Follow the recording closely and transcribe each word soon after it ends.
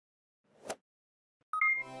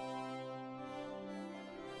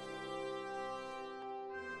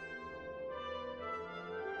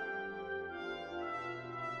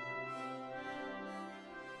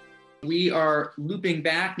We are looping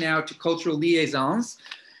back now to cultural liaisons.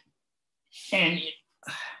 And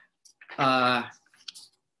I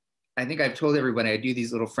think I've told everybody I do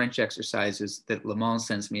these little French exercises that Le Mans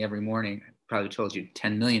sends me every morning. I probably told you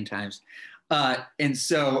 10 million times. And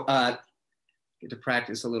so get to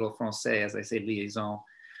practice a little Francais as I say liaison.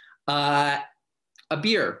 A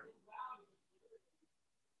beer.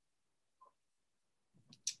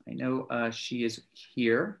 I know she is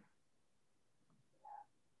here.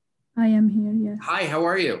 I am here, yes. Hi, how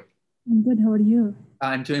are you? I'm good, how are you?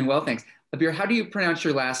 I'm doing well, thanks. Abir, how do you pronounce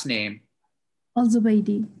your last name?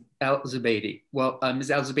 Al-Zubaydi. Al-Zubaydi. Well, Ms.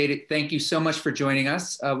 Al-Zubaydi, thank you so much for joining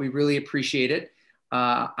us. We really appreciate it.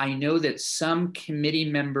 I know that some committee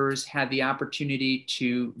members had the opportunity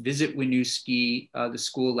to visit Winooski, the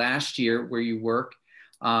school last year where you work.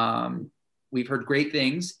 We've heard great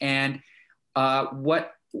things. And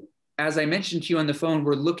as I mentioned to you on the phone,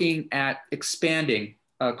 we're looking at expanding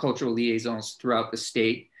cultural liaisons throughout the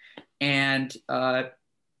state. And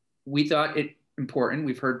we thought it important.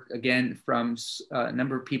 We've heard again from a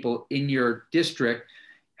number of people in your district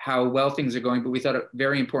how well things are going, but we thought it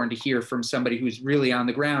very important to hear from somebody who's really on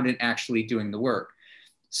the ground and actually doing the work.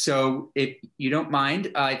 So if you don't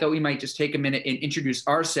mind, I thought we might just take a minute and introduce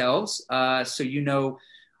ourselves so you know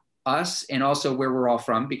us and also where we're all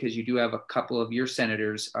from, because you do have a couple of your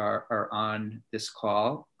senators are on this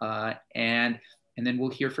call, and then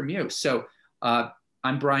we'll hear from you. So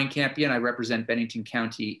I'm Brian Campion. I represent Bennington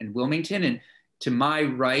County and Wilmington, and to my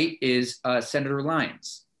right is Senator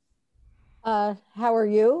Lyons. How are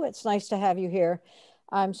you? It's nice to have you here.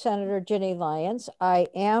 I'm Senator Ginny Lyons. I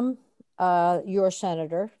am your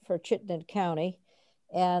senator for Chittenden County,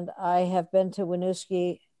 and I have been to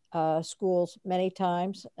Winooski schools many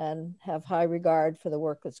times and have high regard for the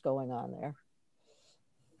work that's going on there.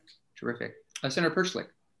 Terrific. Senator Perchlik.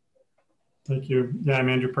 Thank you. Yeah, I'm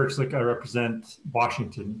Andrew Perchlik. I represent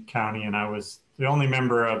Washington County, and I was the only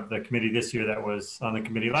member of the committee this year that was on the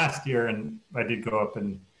committee last year, and I did go up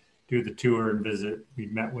and do the tour and visit. We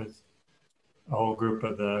met with a whole group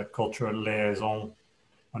of the cultural liaison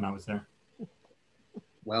when I was there.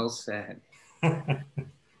 Well said.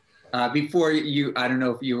 Before you, I don't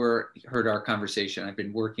know if you heard our conversation. I've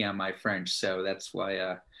been working on my French, so that's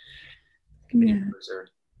why committee members are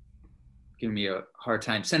giving me a hard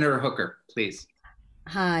time. Senator Hooker, please.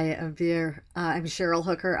 Hi, Abir. I'm Cheryl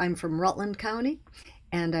Hooker. I'm from Rutland County,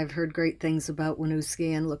 and I've heard great things about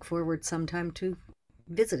Winooski and look forward sometime to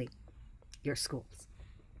visiting your schools.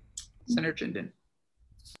 Senator Chittenden.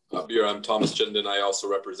 Abir, I'm Thomas Chittenden. I also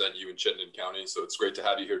represent you in Chittenden County, so it's great to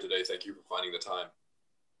have you here today. Thank you for finding the time.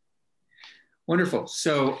 Wonderful.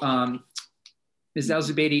 So, Ms.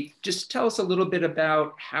 Al-Zubaydi, just tell us a little bit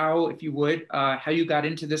about how, if you would, how you got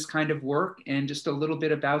into this kind of work and just a little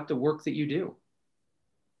bit about the work that you do.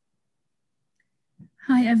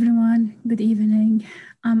 Hi, everyone. Good evening.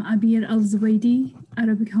 I'm Abir Al-Zubaydi,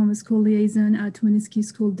 Arabic Homeschool Liaison at Winooski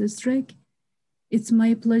School District. It's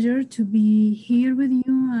my pleasure to be here with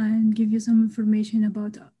you and give you some information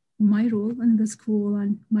about my role in the school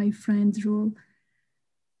and my friend's role.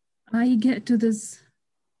 I get to this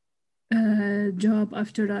job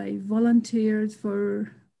after I volunteered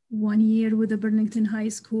for 1 year with the Burlington High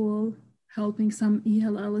School, helping some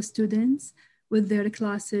ELL students with their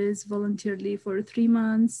classes voluntarily for 3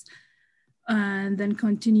 months, and then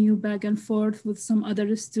continue back and forth with some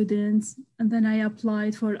other students. And then I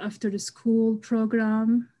applied for after school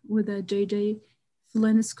program with a J.J.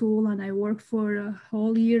 Flynn School, and I worked for a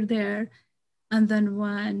whole year there. And then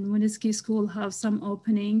when Winooski School have some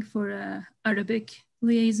opening for Arabic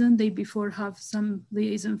liaison, they before have some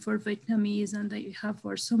liaison for Vietnamese, and they have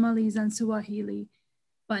for Somalis and Swahili,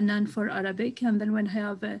 but none for Arabic. And then when I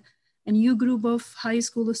have a new group of high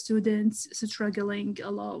school students struggling a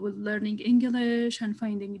lot with learning English and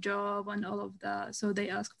finding a job and all of that, so they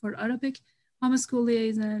asked for Arabic homeschool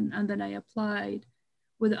liaison, and then I applied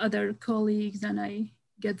with other colleagues and I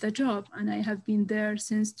get the job, and I have been there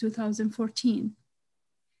since 2014.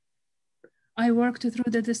 I worked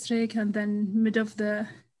through the district, and then mid of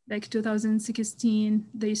 2016,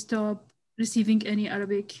 they stopped receiving any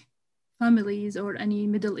Arabic families or any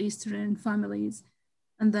Middle Eastern families.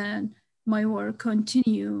 And then my work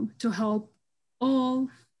continue to help all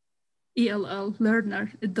ELL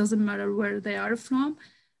learner. It doesn't matter where they are from.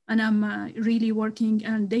 And I'm really working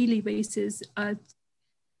on a daily basis at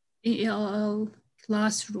ELL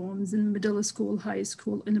classrooms in middle school, high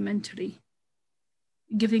school, elementary,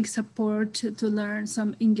 giving support to learn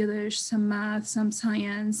some English, some math, some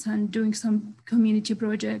science, and doing some community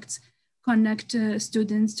projects, connect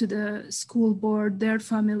students to the school board, their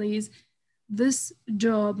families, this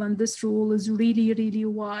job and this role is really, really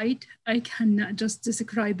wide. I cannot just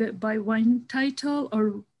describe it by one title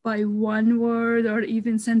or by one word or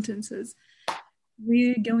even sentences.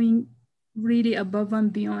 We're going really above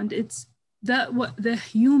and beyond. It's that what the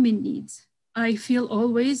human needs. I feel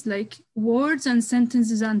always like words and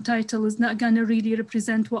sentences and title is not gonna really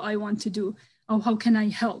represent what I want to do or how can I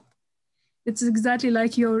help. It's exactly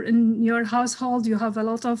like in your household, you have a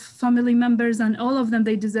lot of family members and all of them,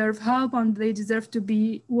 they deserve help and they deserve to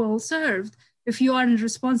be well served. If you aren't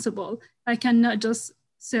responsible, I cannot just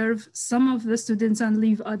serve some of the students and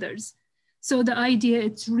leave others. So the idea,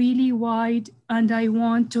 it's really wide and I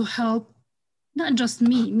want to help, not just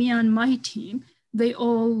me and my team, they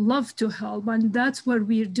all love to help and that's what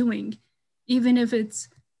we're doing. Even if it's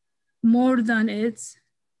more than it's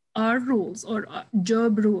our rules or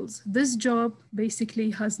job rules. This job basically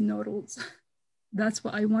has no rules. That's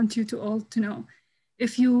what I want you to all to know.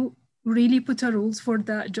 If you really put a rules for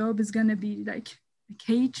that job, it's gonna be like a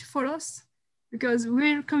cage for us because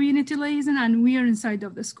we're community liaison and we are inside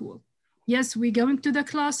of the school. Yes, we're going to the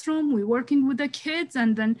classroom, we're working with the kids,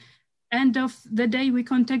 and then end of the day, we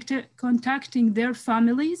contacting their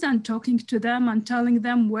families and talking to them and telling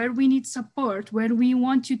them where we need support, where we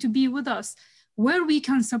want you to be with us, where we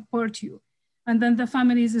can support you. And then the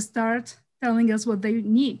families start telling us what they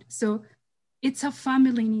need. So it's a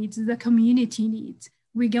family needs, the community needs.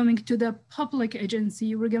 We're going to the public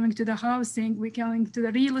agency, we're going to the housing, we're going to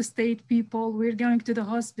the real estate people, we're going to the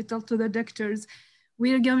hospital, to the doctors,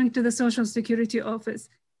 we're going to the social security office.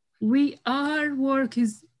 Our work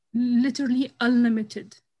is literally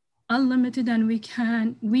unlimited, and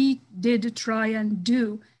we did try and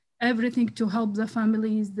do everything to help the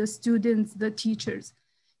families, the students, the teachers,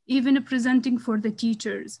 even presenting for the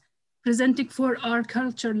teachers, presenting for our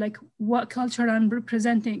culture, like what culture I'm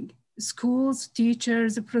representing, schools,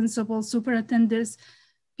 teachers, principals, superintendents,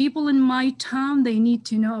 people in my town, they need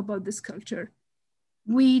to know about this culture.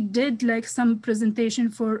 We did like some presentation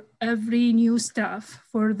for every new staff,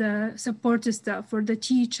 for the support staff, for the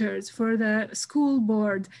teachers, for the school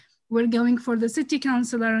board. We're going for the city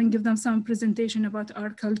councilor and give them some presentation about our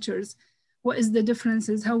cultures. What is the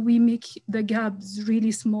differences, how we make the gaps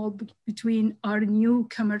really small between our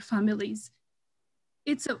newcomer families.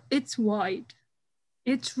 It's wide.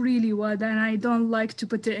 It's really wide, and I don't like to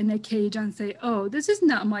put it in a cage and say, oh, this is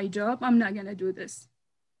not my job, I'm not gonna do this.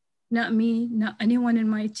 Not me, not anyone in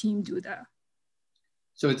my team do that.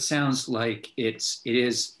 So it sounds like it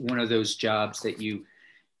is one of those jobs that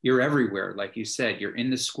you're everywhere. Like you said, you're in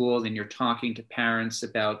the school, then you're talking to parents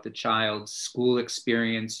about the child's school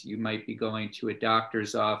experience. You might be going to a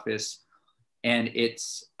doctor's office, and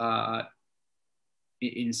it's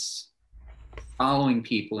in following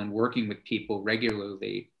people and working with people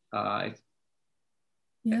regularly.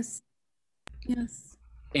 Yes.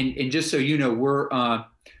 And just so you know,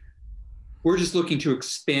 we're just looking to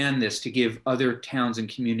expand this to give other towns and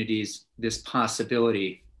communities this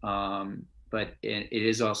possibility. But it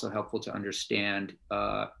is also helpful to understand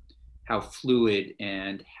how fluid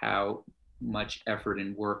and how much effort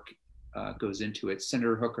and work goes into it.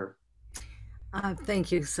 Senator Hooker.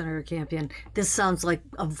 Thank you, Senator Campion. This sounds like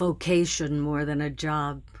a vocation more than a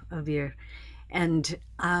job of yours. And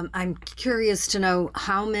I'm curious to know,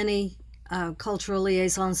 how many cultural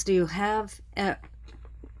liaisons do you have at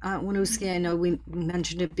Winooski? I know we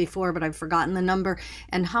mentioned it before, but I've forgotten the number.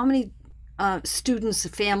 And how many students,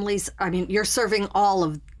 families? I mean, you're serving all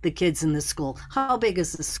of the kids in this school. How big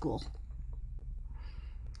is this school?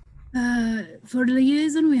 For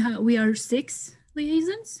liaison, we are 6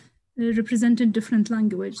 liaisons representing different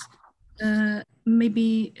languages.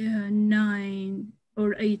 Maybe 9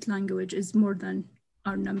 or 8 language is more than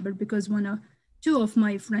our number, because 2 of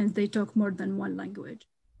my friends, they talk more than 1 language.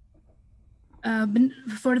 But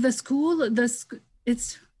for the school,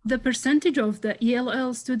 it's the percentage of the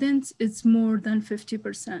ELL students, it's more than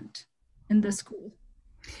 50% in the school.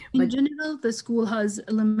 In general, the school has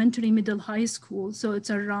elementary, middle, high school, so it's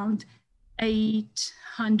around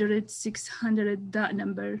 800, 600, that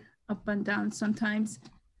number, up and down sometimes.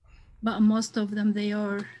 But most of them, they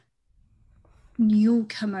are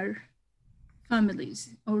newcomer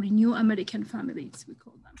families or new American families, we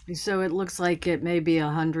call them. So it looks like it may be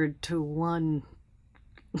 100 to 1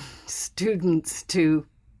 students to.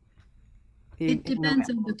 It depends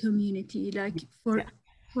on the community. Like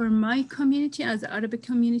for my community, as the Arabic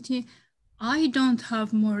community, I don't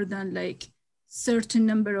have more than like certain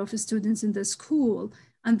number of students in the school,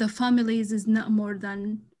 and the families is not more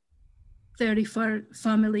than 34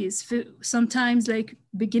 families. Sometimes like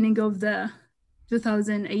beginning of the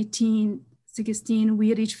 2018, 16,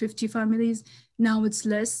 we reached 50 families. Now it's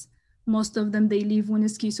less. Most of them, they leave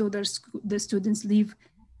Winooski, so the students leave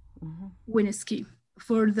Winooski.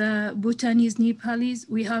 For the Bhutanese, Nepalis,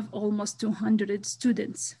 we have almost 200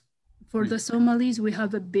 students. For the Somalis, we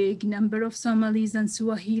have a big number of Somalis and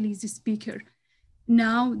Swahilis speaker.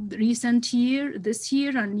 Now, this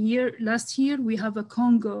year and last year, we have a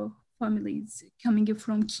Congo families coming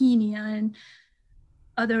from Kenya and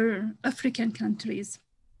other African countries.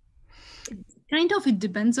 It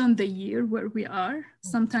depends on the year where we are.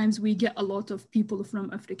 Sometimes we get a lot of people from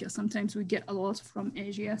Africa. Sometimes we get a lot from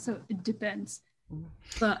Asia. So it depends.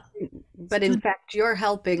 But in fact, you're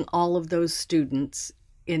helping all of those students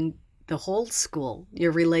in the whole school.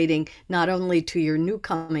 You're relating not only to your new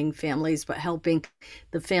coming families, but helping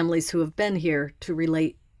the families who have been here to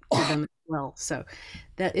relate to them as well. So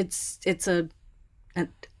that it's a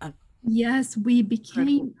yes, we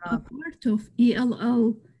became a part of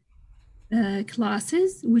ELL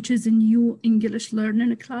classes, which is a new English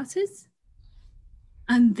learning classes.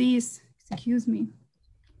 And these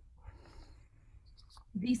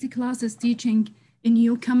classes teaching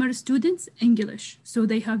newcomer students English. So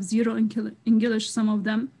they have zero English, some of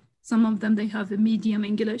them they have a medium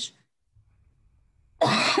English.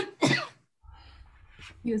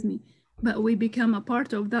 But we become a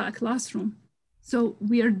part of that classroom. So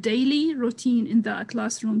we are daily routine in that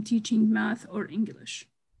classroom teaching math or English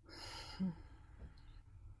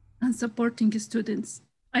and supporting students.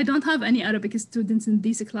 I don't have any Arabic students in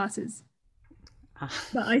these classes,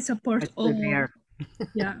 but I support all.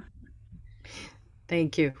 Yeah.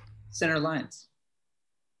 Thank you. Senator Lyons.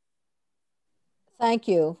 Thank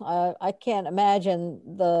you. I can't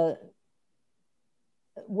imagine the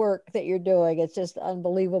work that you're doing. It's just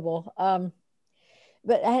unbelievable.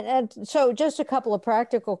 So just a couple of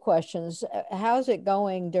practical questions. How's it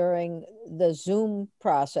going during the Zoom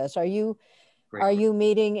process? Are you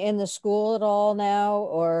meeting in the school at all now,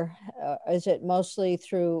 or is it mostly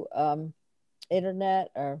through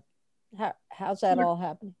internet, or how's that all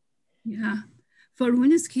happening? Yeah, for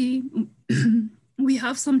Winooski, we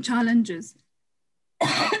have some challenges. Do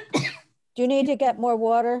you need to get more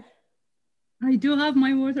water? I do have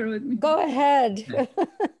my water with me. Go ahead.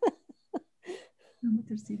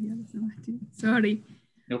 Sorry.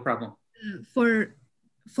 No problem. For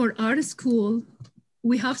our school,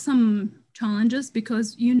 we have some challenges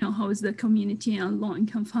because you know how is the community and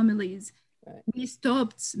low-income families. Right. We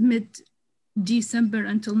stopped mid-December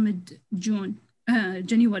until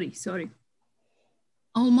January, sorry.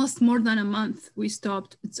 Almost more than a month we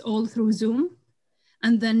stopped. It's all through Zoom.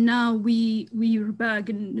 And then now we are back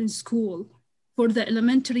in school. For the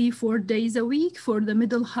elementary, 4 days a week. For the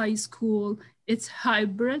middle high school, it's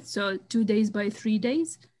hybrid, so 2 days by 3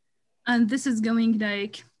 days. And this is going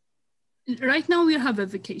like, right now we have a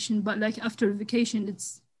vacation, but like after vacation,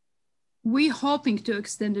 we're hoping to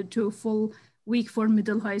extend it to a full week for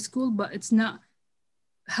middle high school, but it's not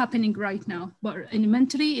happening right now. But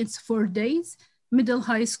elementary, it's 4 days. Middle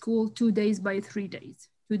high school, 2 days by 3 days.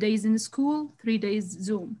 2 days in school, 3 days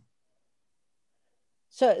Zoom.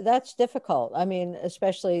 So that's difficult. I mean,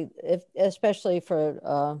 especially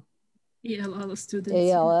for ELL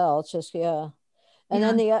students. ELL, it's just, yeah. And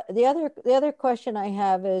then the other question I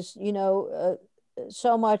have is,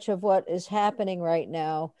 so much of what is happening right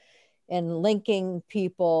now and linking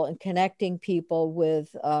people and connecting people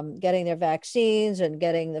with getting their vaccines and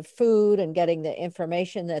getting the food and getting the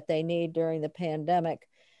information that they need during the pandemic.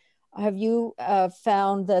 Have you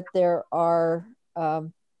found that there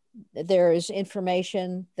is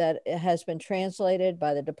information that has been translated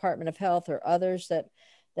by the Department of Health or others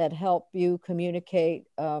that help you communicate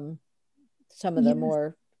some of the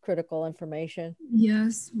more critical information?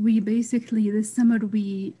 Yes, we basically last summer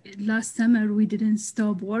we didn't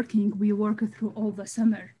stop working. We worked through all the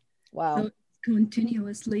summer. Wow. So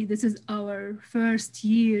continuously, this is our first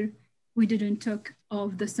year. We didn't take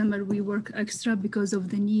off the summer. We work extra because of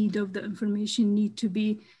the need of the information need to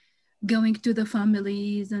be going to the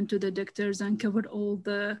families and to the doctors and cover all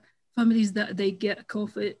the families that they get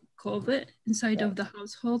COVID inside of the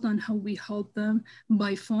household and how we help them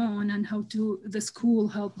by phone and how the school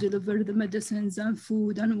help deliver the medicines and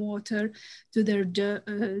food and water to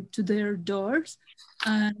their doors.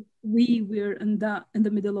 And we were in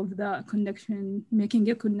the middle of that connection, making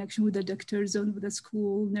a connection with the doctors and with the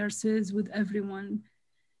school nurses, with everyone,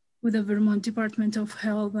 with the Vermont Department of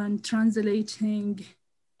Health, and translating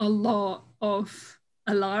a lot of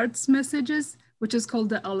alerts messages, which is called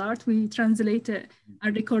the alert. We translate it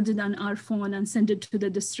and record it on our phone and send it to the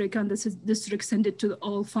district, and the district send it to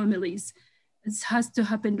all families. It has to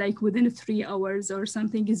happen like within 3 hours or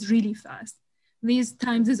something. Is really fast. these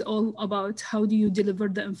times is all about how do you deliver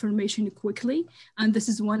the information quickly. And this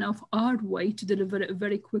is one of our way to deliver it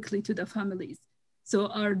very quickly to the families. So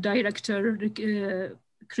our director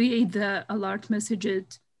create the alert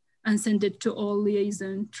messages and send it to all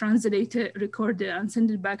liaison, translate it, record it, and send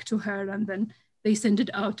it back to her. And then they send it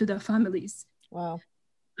out to the families. Wow.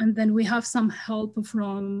 And then we have some help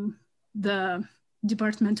from the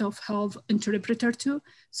Department of Health interpreter too.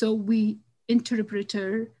 So we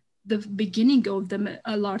interpreter the beginning of the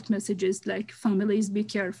alert messages, like families, be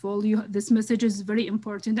careful. This message is very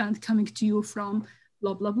important and coming to you from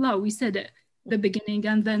blah, blah, blah. We said it the beginning,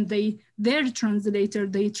 and then their translator,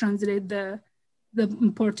 they translate the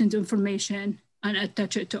important information and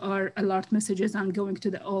attach it to our alert messages and going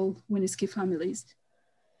to the all Winooski families.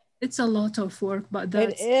 It's a lot of work, but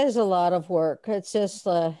it is a lot of work. It's just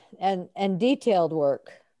and detailed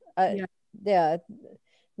work. Yeah,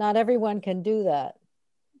 not everyone can do that.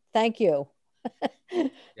 Thank you.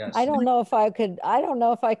 Yes. I don't know if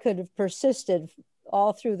I could have persisted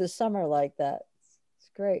all through the summer like that. It's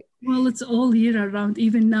great. Well, it's all year around,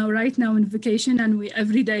 even now, right now in vacation, and we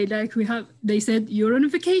every day, like they said, you're on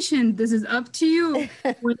vacation. This is up to you,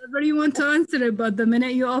 whenever you want to answer it. But the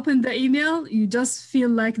minute you open the email, you just feel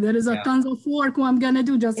like there is a tons of work. What I'm gonna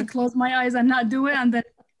do, just close my eyes and not do it, and then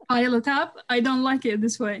pile it up. I don't like it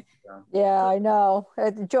this way. Yeah, I know.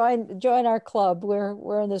 Join our club.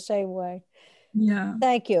 We're in the same way. Yeah.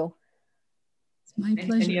 Thank you. It's my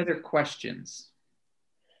pleasure. Any other questions?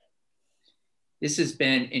 This has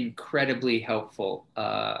been incredibly helpful,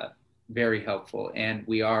 very helpful, and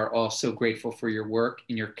we are all so grateful for your work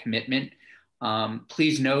and your commitment.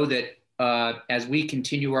 Please know that as we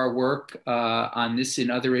continue our work on this and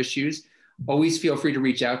other issues, always feel free to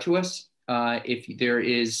reach out to us. If there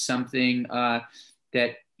is something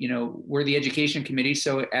that, we're the education committee,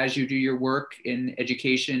 so as you do your work in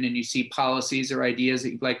education and you see policies or ideas that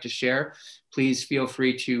you'd like to share, please feel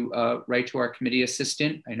free to write to our committee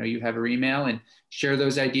assistant. I know you have her email, and share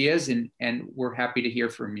those ideas, and we're happy to hear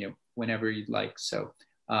from you whenever you'd like. So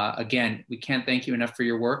again, we can't thank you enough for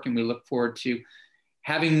your work, and we look forward to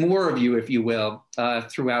having more of you, if you will,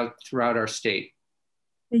 throughout our state.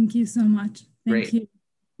 Thank you so much. Thank you.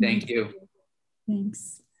 Thank you.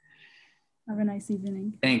 Thanks. Have a nice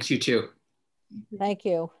evening. Thanks, you too. Thank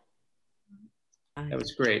you. That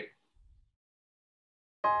was great.